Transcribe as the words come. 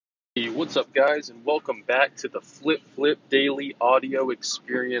Hey, what's up, guys, and welcome back to the Flip Flip Daily Audio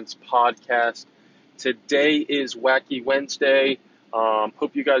Experience Podcast. Today is Wacky Wednesday.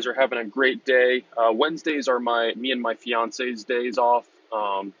 Hope you guys are having a great day. Wednesdays are me and my fiance's days off,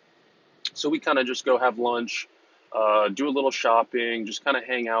 so we kind of just go have lunch, do a little shopping, just kind of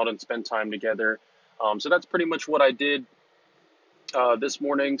hang out and spend time together. So that's pretty much what I did this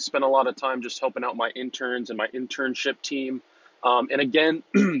morning. Spent a lot of time just helping out my interns and my internship team. And again,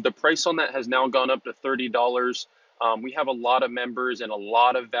 the price on that has now gone up to $30. We have a lot of members and a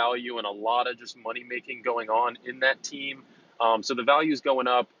lot of value and a lot of just money making going on in that team. So the value is going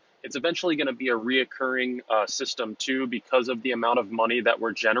up. It's eventually going to be a reoccurring system too because of the amount of money that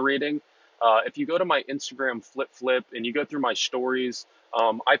we're generating. If you go to my Instagram Flip and you go through my stories,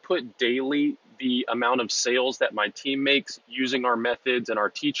 I put daily the amount of sales that my team makes using our methods and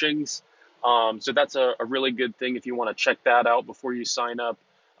our teachings. So that's a really good thing if you want to check that out before you sign up.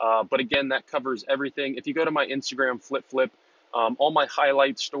 But again, that covers everything. If you go to my Instagram Flip, all my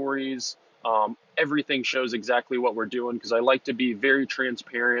highlight stories, everything shows exactly what we're doing because I like to be very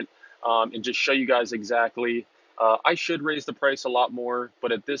transparent and just show you guys exactly. I should raise the price a lot more,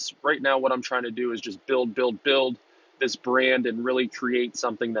 but at this right now, what I'm trying to do is just build this brand and really create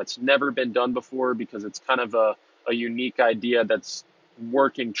something that's never been done before because it's kind of a unique idea that's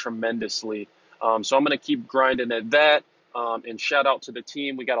working tremendously. So I'm going to keep grinding at that. And shout out to the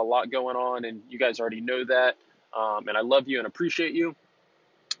team. We got a lot going on, and you guys already know that. And I love you and appreciate you.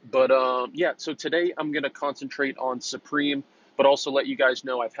 But yeah, so today I'm going to concentrate on Supreme, but also let you guys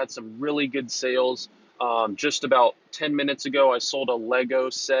know I've had some really good sales. Just about 10 minutes ago, I sold a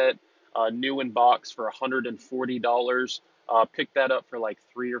Lego set, new in box for $140. Picked that up for like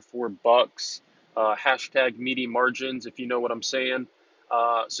 $3 or $4. Hashtag meaty margins, if you know what I'm saying.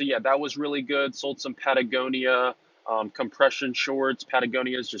 So yeah, that was really good. Sold some Patagonia compression shorts.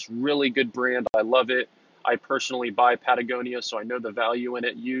 Patagonia is just really good brand. I love it. I personally buy Patagonia, so I know the value in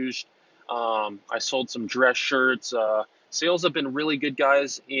it used. I sold some dress shirts. Sales have been really good,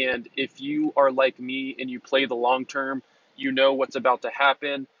 guys. And if you are like me and you play the long term, you know what's about to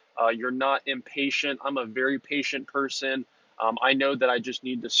happen. You're not impatient. I'm a very patient person. I know that I just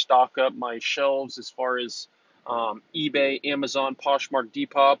need to stock up my shelves as far as eBay, Amazon, Poshmark,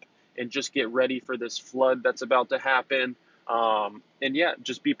 Depop, and just get ready for this flood that's about to happen. And yeah,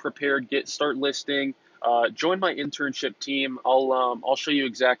 just be prepared. Start listing. Join my internship team. I'll show you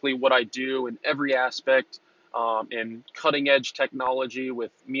exactly what I do in every aspect, and cutting edge technology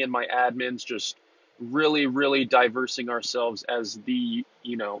with me and my admins. Just really diversing ourselves as the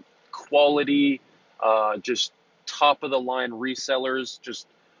quality, just top of the line resellers. Just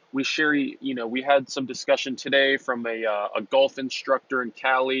we share. We had some discussion today from a golf instructor in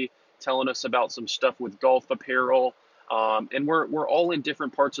Cali telling us about some stuff with golf apparel. And we're all in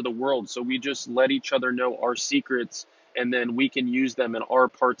different parts of the world, so we just let each other know our secrets, and then we can use them in our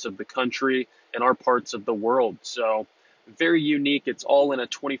parts of the country and our parts of the world. So very unique. It's all in a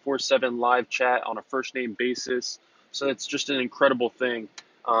 24/7 live chat on a first name basis. So it's just an incredible thing.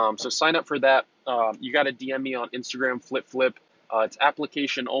 So sign up for that. You got to DM me on Instagram Flip. It's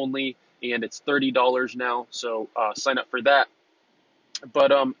application only, and it's $30 now. So sign up for that.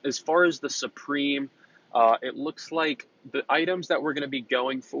 But as far as the Supreme, it looks like the items that we're going to be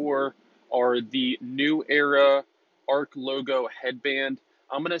going for are the New Era ARC logo headband.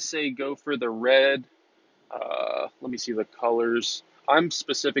 I'm going to say go for the red. Let me see the colors. I'm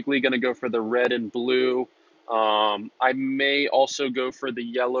specifically going to go for the red and blue. I may also go for the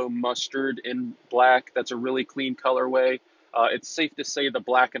yellow, mustard, and black. That's a really clean colorway. It's safe to say the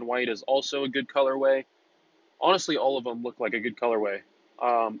black and white is also a good colorway. Honestly, all of them look like a good colorway.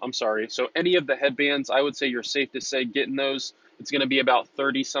 I'm sorry. So any of the headbands, I would say you're safe to say getting those. It's going to be about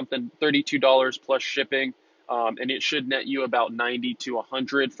 30 something, $32 plus shipping, and it should net you about 90 to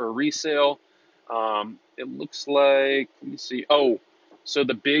 100 for resale. It looks like, let me see. Oh, so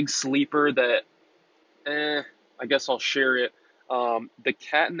the big sleeper that, I guess I'll share it. The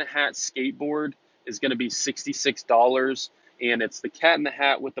Cat in the Hat skateboard is going to be $66, and it's the Cat in the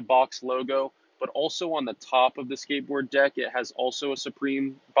Hat with the box logo, but also on the top of the skateboard deck, it has also a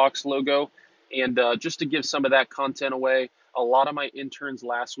Supreme box logo. And just to give some of that content away, a lot of my interns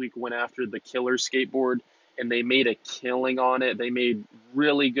last week went after the Killer skateboard, and they made a killing on it. They made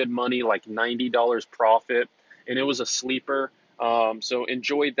really good money, like $90 profit, and it was a sleeper. So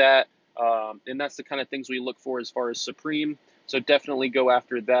enjoyed that. And that's the kind of things we look for as far as Supreme. So definitely go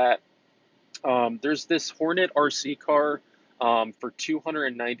after that. There's this Hornet RC car for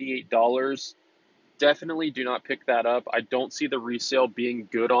 $298. Definitely do not pick that up. I don't see the resale being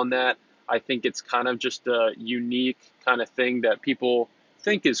good on that. I think it's kind of just a unique kind of thing that people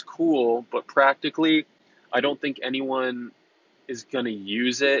think is cool, but practically, I don't think anyone is going to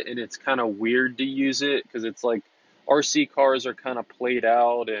use it, and it's kind of weird to use it because it's like RC cars are kind of played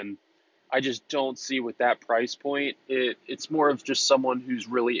out, and I just don't see with that price point. It's more of just someone who's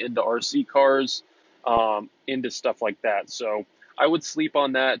really into RC cars, into stuff like that. So I would sleep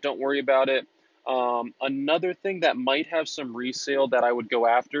on that. Don't worry about it. Another thing that might have some resale that I would go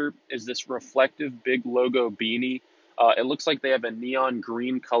after is this reflective big logo beanie. It looks like they have a neon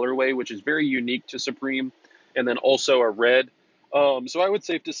green colorway, which is very unique to Supreme, and then also a red. So I would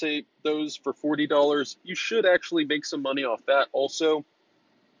safe to say those for $40, you should actually make some money off that also.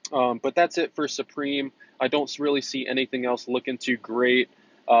 But that's it for Supreme. I don't really see anything else looking too great.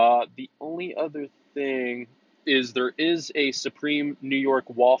 The only other thing is there is a Supreme New York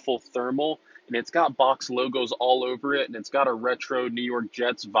waffle thermal, and it's got box logos all over it, and it's got a retro New York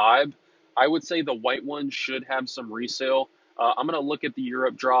Jets vibe. I would say the white one should have some resale. I'm going to look at the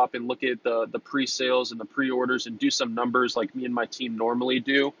Europe drop and look at the pre-sales and the pre-orders and do some numbers like me and my team normally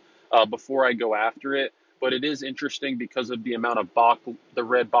do before I go after it. But it is interesting because of the amount of the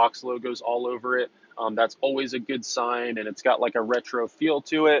red box logos all over it. That's always a good sign, and it's got like a retro feel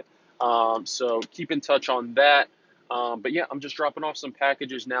to it. So keep in touch on that. But yeah, I'm just dropping off some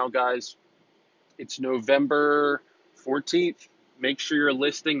packages now, guys. It's November 14th. Make sure you're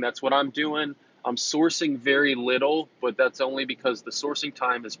listing. That's what I'm doing. I'm sourcing very little, but that's only because the sourcing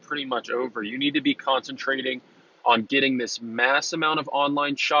time is pretty much over. You need to be concentrating on getting this mass amount of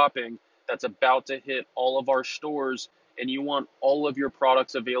online shopping that's about to hit all of our stores, and you want all of your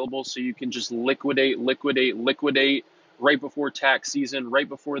products available so you can just liquidate right before tax season, right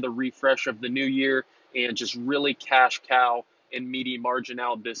before the refresh of the new year, and just really cash cow and meaty margin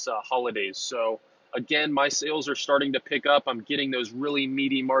out this holidays. So again, my sales are starting to pick up. I'm getting those really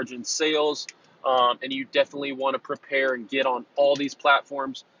meaty margin sales, and you definitely want to prepare and get on all these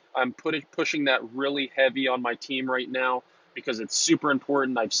platforms. I'm pushing that really heavy on my team right now because it's super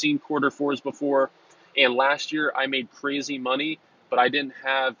important. I've seen quarter fours before, and last year I made crazy money, but I didn't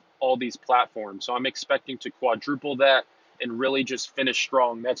have all these platforms. So I'm expecting to quadruple that and really just finish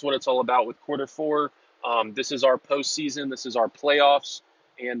strong. That's what it's all about with quarter four. This is our postseason. This is our playoffs.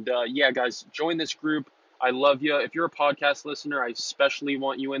 And yeah, guys, join this group. I love you. If you're a podcast listener, I especially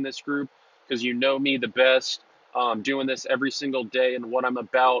want you in this group because you know me the best, doing this every single day and what I'm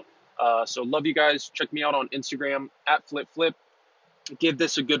about. So love you guys. Check me out on Instagram at FlipFlip. Give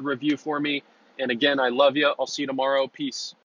this a good review for me. And again, I love you. I'll see you tomorrow. Peace.